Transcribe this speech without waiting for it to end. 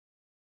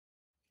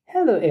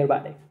Hello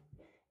everybody.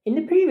 In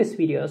the previous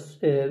videos,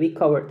 we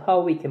covered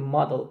how we can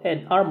model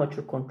an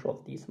armature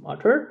control DC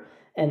motor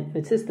and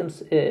the systems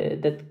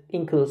that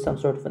include some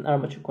sort of an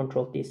armature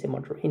control DC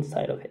motor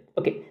inside of it.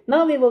 Okay,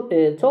 now we will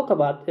talk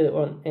about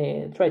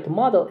try to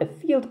model a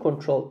field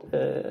controlled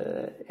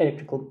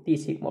electrical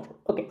DC motor.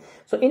 Okay,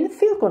 so in the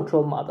field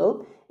control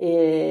model,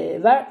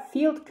 where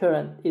field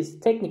current is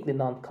technically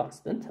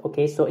non-constant,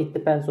 okay, so it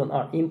depends on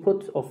our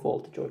input of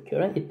voltage or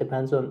current, it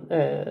depends on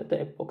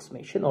the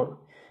approximation or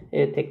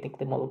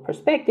technically model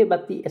perspective,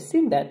 but we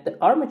assume that the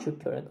armature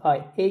current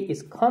IA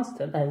is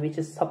constant and which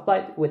is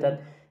supplied with a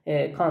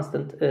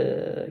constant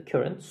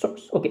current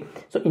source. Okay,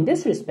 so in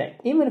this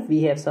respect, even if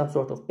we have some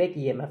sort of back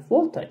EMF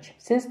voltage,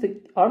 since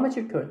the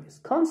armature current is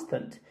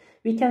constant,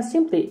 we can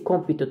simply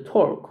compute the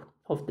torque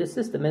of the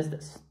system as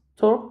this.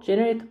 Torque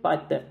generated by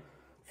the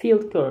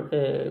field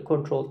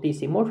controlled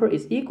DC motor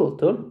is equal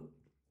to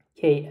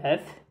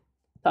Kf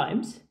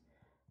times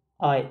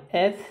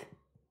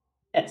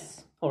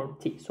IFS, or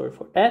T, sorry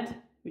for that,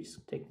 which is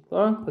technically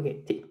wrong,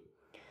 okay, T.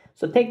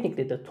 So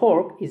technically the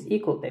torque is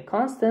equal to a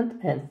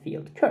constant and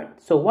field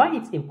current. So why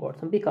it's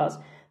important? Because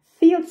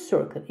field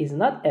circuit is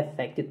not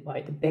affected by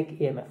the back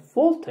EMF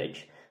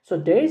voltage, so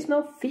there is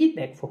no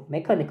feedback from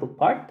mechanical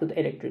part to the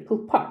electrical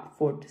part.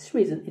 For this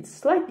reason, it's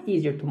slightly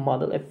easier to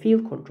model a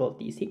field controlled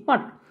DC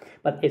motor.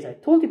 But as I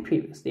told you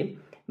previously,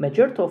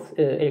 majority of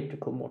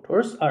electrical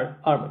motors are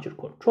armature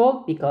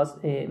controlled because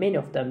many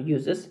of them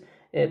uses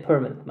a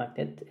permanent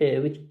magnet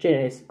which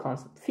generates a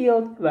constant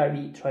field, where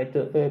we try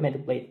to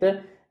manipulate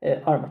the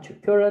armature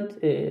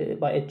current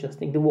by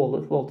adjusting the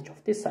voltage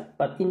of this side.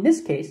 But in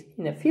this case,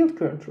 in a field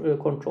current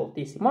controlled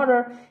DC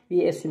motor,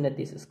 we assume that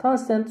this is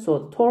constant, so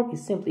the torque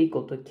is simply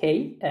equal to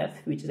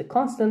Kf, which is a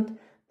constant,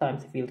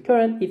 times the field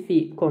current. If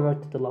we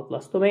convert to the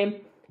Laplace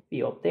domain,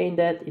 we obtain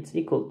that it's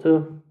equal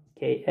to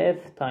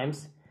Kf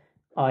times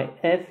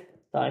If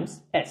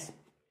times S.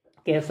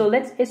 Okay, so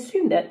let's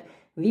assume that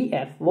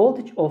Vf,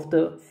 voltage of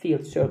the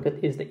field circuit,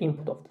 is the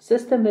input of the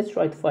system. Let's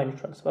try to find the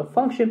transfer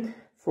function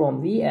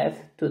from Vf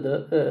to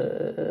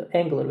the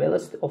angular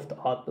velocity of the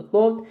output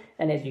load.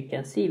 And as you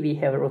can see, we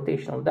have a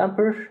rotational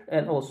damper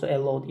and also a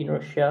load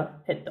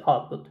inertia at the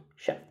output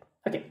shaft.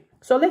 Okay,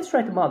 so let's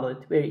try to model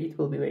it where it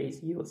will be very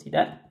easy. You will see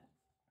that.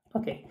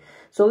 Okay,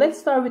 so let's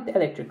start with the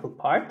electrical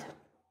part.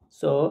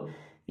 So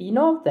we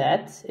know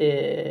that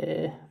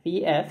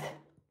Vf,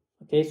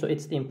 okay, so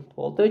it's the input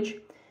voltage,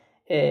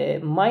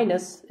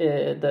 minus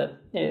the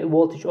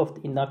voltage of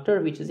the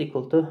inductor, which is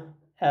equal to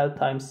L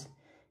times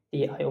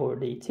di over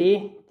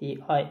dt,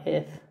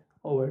 dIf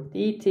over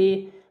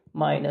dt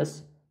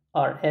minus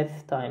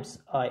Rf times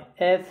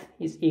If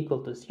is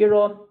equal to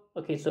 0.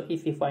 Okay, so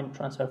if we find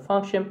transfer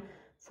function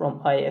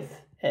from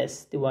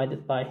Ifs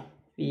divided by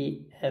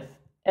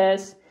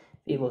Vfs,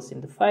 we will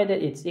simplify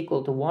that. It's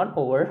equal to 1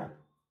 over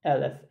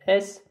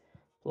Lfs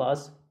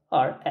plus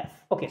Rf.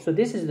 Okay, so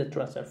this is the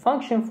transfer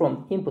function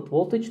from input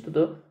voltage to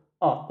the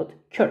output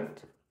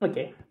current.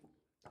 Okay,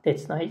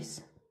 that's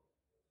nice.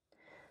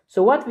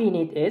 So what we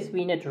need is,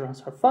 we need a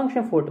transfer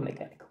function for the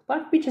mechanical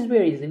part, which is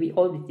very easy. We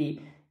already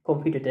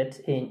computed it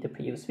in the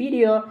previous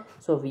video.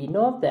 So we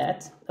know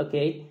that,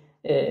 okay,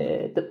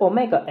 the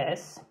omega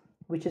s,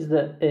 which is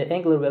the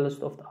angular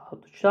velocity of the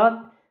output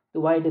shaft,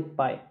 divided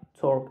by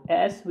torque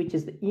s, which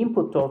is the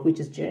input torque,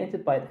 which is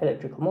generated by the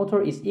electrical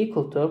motor, is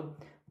equal to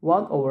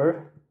 1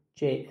 over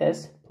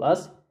Js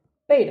plus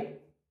beta.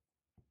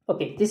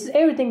 Okay, this is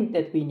everything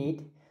that we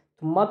need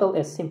to model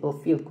a simple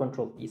field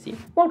controlled DC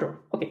motor.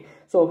 Okay,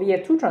 so we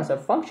have two transfer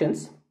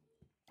functions,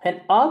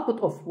 and output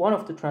of one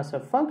of the transfer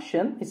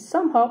function is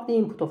somehow the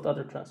input of the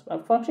other transfer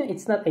function.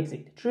 It's not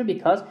exactly true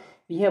because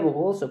we have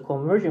also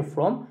conversion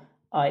from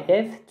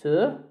If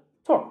to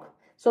torque.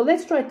 So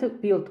let's try to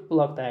build a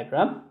block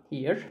diagram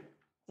here.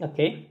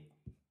 Okay,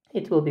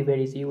 it will be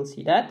very easy, you will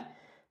see that.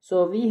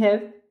 So we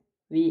have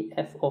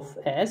Vf of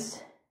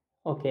s.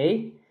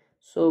 Okay,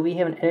 so we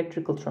have an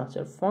electrical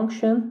transfer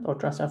function, or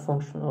transfer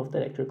function of the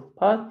electrical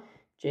part,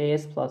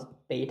 Js plus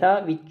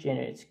beta, which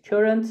generates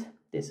current.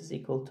 This is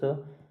equal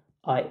to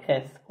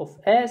If of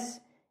s.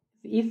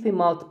 If we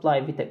multiply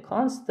with a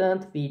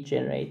constant, we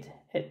generate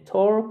a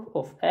torque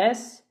of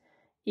s.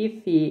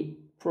 If we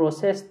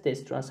process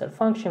this transfer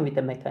function with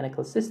a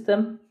mechanical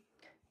system,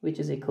 which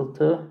is equal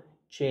to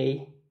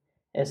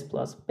Js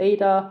plus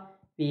beta,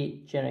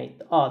 we generate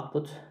the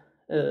output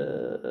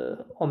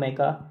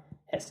omega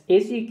s.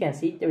 As you can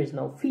see, there is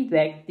no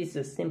feedback. This is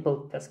a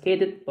simple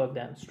cascaded block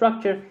diagram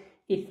structure.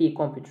 If we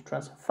compute the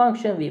transfer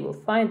function, we will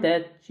find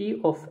that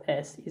G of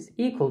s is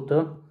equal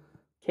to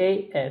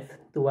Kf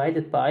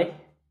divided by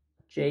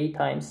J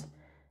times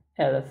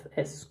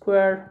Lfs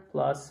square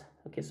plus,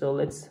 okay, so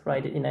let's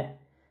write it in a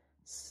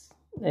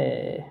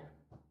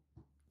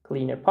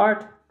cleaner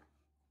part.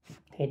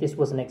 Okay, this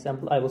was an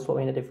example I will show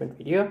in a different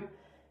video.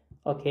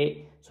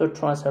 Okay, so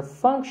transfer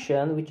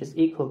function, which is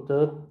equal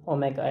to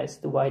omega s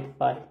divided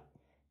by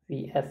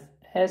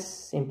Vfs,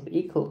 simply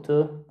equal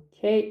to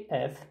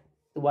Kf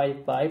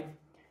divided by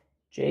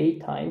J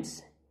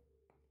times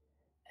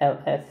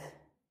Lfs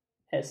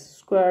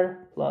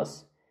square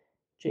plus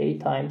J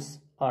times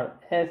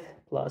RF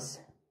plus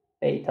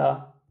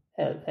beta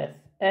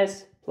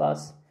LFS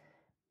plus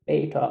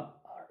beta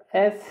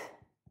RF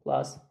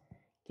plus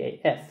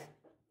KF.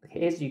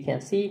 Okay, as you can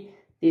see,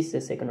 this is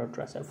a second-order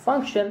transfer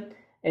function.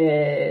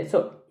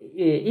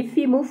 If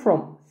we move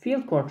from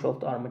field control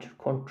to armature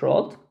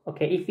controlled,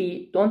 okay, if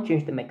we don't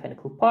change the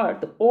mechanical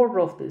part, the order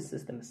of the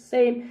system is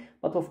same,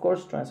 but of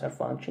course transfer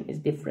function is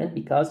different,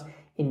 because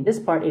in this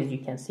part, as you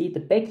can see, the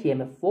back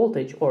EMF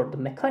voltage or the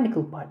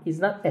mechanical part is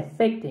not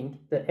affecting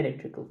the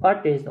electrical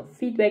part. There is no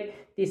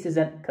feedback. This is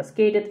a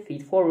cascaded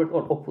feed forward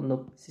or open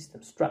loop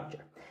system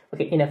structure.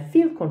 Okay, in a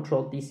field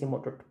controlled DC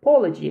motor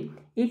topology,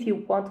 if you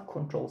want to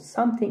control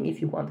something, if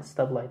you want to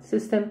stabilize the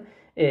system,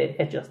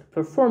 adjust the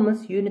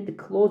performance, you need to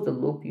close the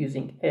loop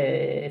using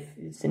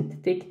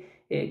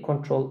synthetic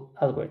control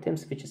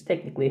algorithms, which is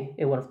technically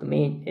one of the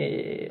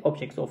main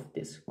objects of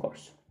this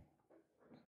course.